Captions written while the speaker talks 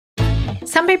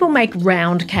Some people make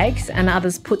round cakes and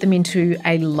others put them into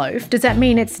a loaf. Does that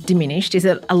mean it's diminished? Is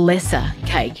it a lesser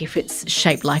cake if it's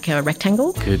shaped like a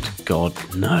rectangle? Good God,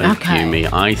 no,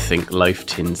 Yumi. I think loaf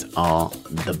tins are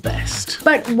the best.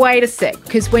 But wait a sec,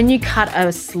 because when you cut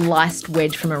a sliced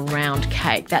wedge from a round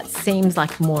cake, that seems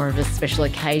like more of a special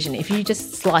occasion. If you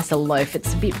just slice a loaf,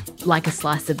 it's a bit like a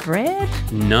slice of bread.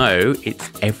 No,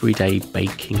 it's everyday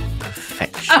baking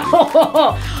perfection.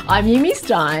 I'm Yumi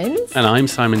Steins. And I'm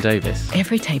Simon Davis.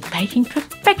 Everyday baking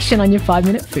perfection on your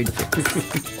 5-minute food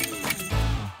fix.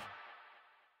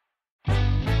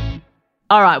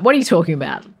 All right, what are you talking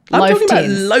about? I'm talking about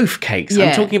loaf cakes. Yeah.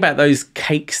 I'm talking about those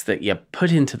cakes that you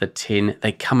put into the tin.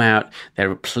 They come out,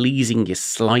 they're pleasing, you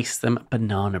slice them.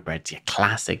 Banana bread's your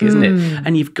classic, isn't it?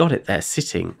 And you've got it there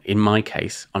sitting, in my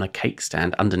case, on a cake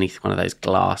stand underneath one of those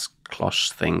glass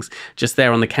cloche things, just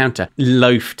there on the counter.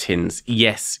 Loaf tins,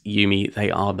 yes, Yumi,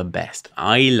 they are the best.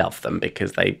 I love them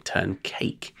because they turn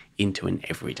cake into an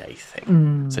everyday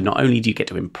thing. So not only do you get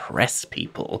to impress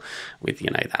people with,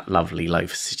 that lovely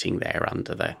loaf sitting there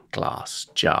under the glass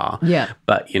jar,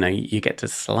 but, you get to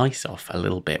slice off a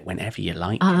little bit whenever you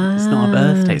like. It's not a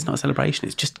birthday, it's not a celebration,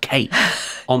 it's just cake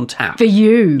on tap. For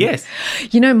you. Yes.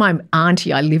 My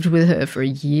auntie, I lived with her for a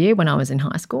year when I was in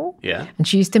high school. Yeah. And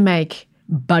she used to make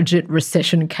budget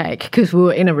recession cake because we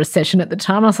were in a recession at the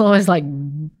time. I was always like,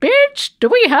 bitch, do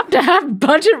we have to have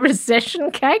budget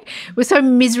recession cake? It was so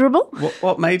miserable.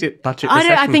 What made it budget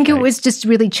recession I think cake? it was just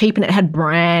really cheap and it had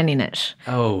bran in it.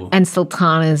 Oh. And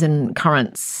sultanas and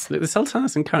currants. Look, the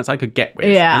sultanas and currants I could get with.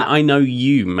 Yeah. And I know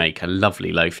you make a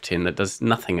lovely loaf tin that does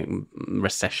nothing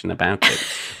recession about it,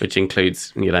 which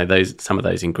includes, some of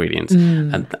those ingredients.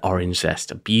 And the orange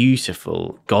zest, a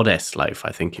beautiful goddess loaf,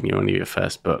 I think, in one of your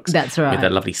first books. That's right. With a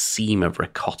lovely seam of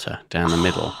ricotta down the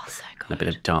middle. So good. And a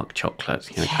bit of dark chocolate,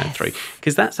 kind of through.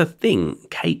 Because that's a thing,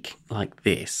 cake like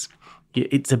this,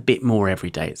 it's a bit more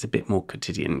everyday. It's a bit more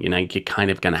quotidian. You're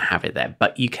kind of going to have it there.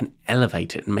 But you can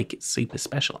elevate it and make it super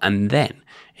special. And then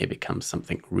it becomes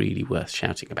something really worth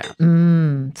shouting about.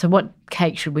 So what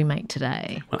cake should we make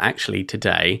today? Well, actually,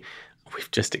 today, we've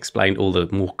just explained all the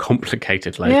more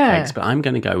complicated loaf cakes. But I'm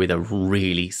going to go with a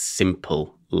really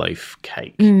simple loaf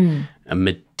cake. A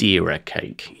Madeira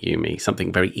cake, Yumi.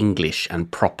 Something very English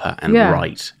and proper and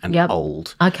right and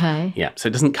old. Okay. Yeah, so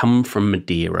it doesn't come from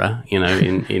Madeira,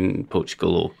 in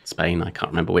Portugal or Spain, I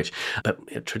can't remember which.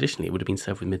 But traditionally it would have been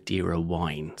served with Madeira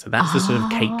wine. So that's the sort of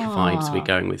cake vibes we're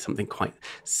going with, something quite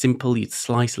simple. You'd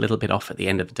slice a little bit off at the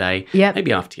end of the day. Yep.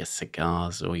 Maybe after your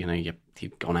cigars or,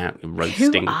 you've gone out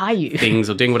roasting Who are you? things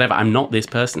or doing whatever. I'm not this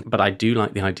person, but I do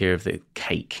like the idea of the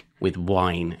cake with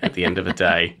wine at the end of the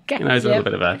day. It's a little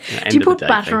bit of a end Do you of put the day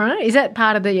butter thing. on it? Is that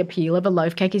part of the appeal of a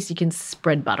loaf cake is you can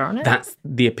spread butter on it? That's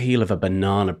the appeal of a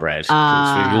banana bread, which we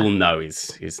all know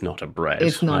is not a bread.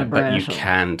 It's not a bread But you at all.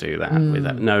 can do that with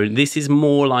that. No, this is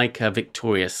more like a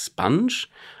Victoria sponge,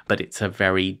 but it's a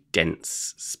very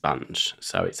dense sponge.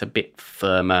 So it's a bit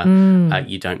firmer.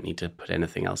 You don't need to put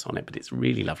anything else on it, but it's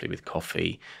really lovely with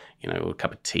coffee, or a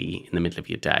cup of tea in the middle of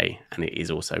your day. And it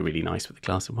is also really nice with a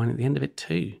glass of wine at the end of it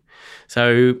too.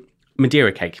 So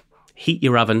Madeira cake, heat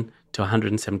your oven to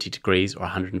 170 degrees or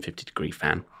 150 degree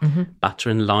fan. Butter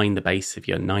and line the base of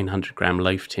your 900 gram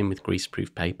loaf tin with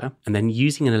greaseproof paper. And then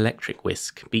using an electric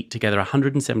whisk, beat together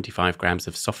 175 grams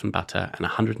of softened butter and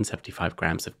 175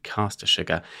 grams of caster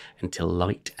sugar until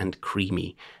light and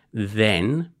creamy.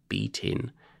 Then beat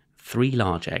in 3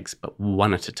 large eggs, but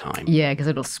one at a time. Yeah, because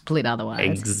it'll split otherwise.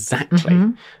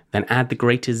 Exactly. Then add the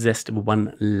grated zest of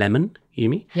 1 lemon,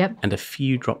 Yumi. Yep. And a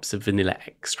few drops of vanilla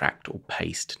extract or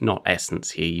paste, not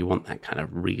essence here. You want that kind of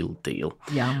real deal.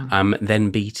 Yum. Then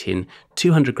beat in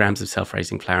 200 grams of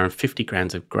self-raising flour and 50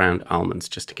 grams of ground almonds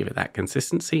just to give it that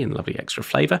consistency and lovely extra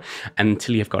flavour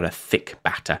until you've got a thick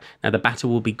batter. Now, the batter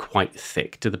will be quite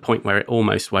thick to the point where it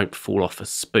almost won't fall off a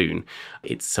spoon.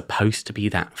 It's supposed to be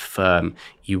that firm.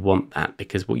 You want that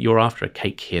because what you're after a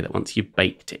cake here that once you've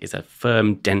baked it is a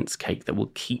firm, dense cake that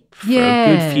will keep for a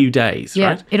good few days,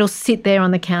 right? It'll sit there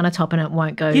on the countertop and it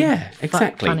won't go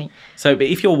exactly. funny. So but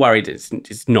if you're worried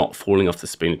it's not falling off the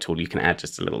spoon at all, you can add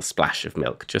just a little splash of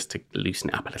milk just to loosen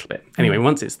it up a little bit. Anyway,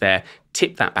 once it's there,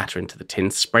 tip that batter into the tin,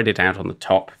 spread it out on the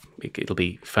top. It'll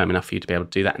be firm enough for you to be able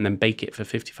to do that, and then bake it for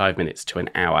 55 minutes to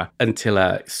an hour until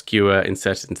a skewer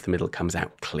inserted into the middle comes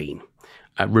out clean.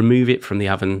 Remove it from the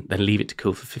oven, then leave it to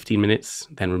cool for 15 minutes,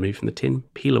 then remove from the tin,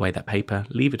 peel away that paper,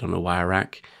 leave it on a wire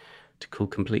rack to cool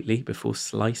completely before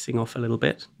slicing off a little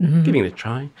bit, giving it a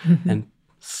try, then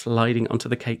sliding onto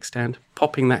the cake stand,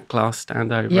 popping that glass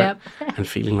stand over it, and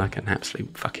feeling like an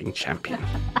absolute fucking champion.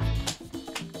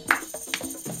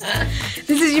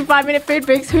 This is is your 5-minute food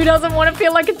fix. Who doesn't want to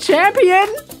feel like a champion?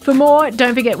 For more,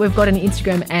 don't forget we've got an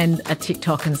Instagram and a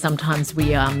TikTok, and sometimes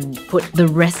we put the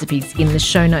recipes in the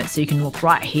show notes so you can look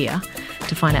right here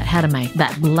to find out how to make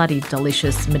that bloody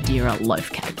delicious Madeira loaf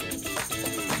cake.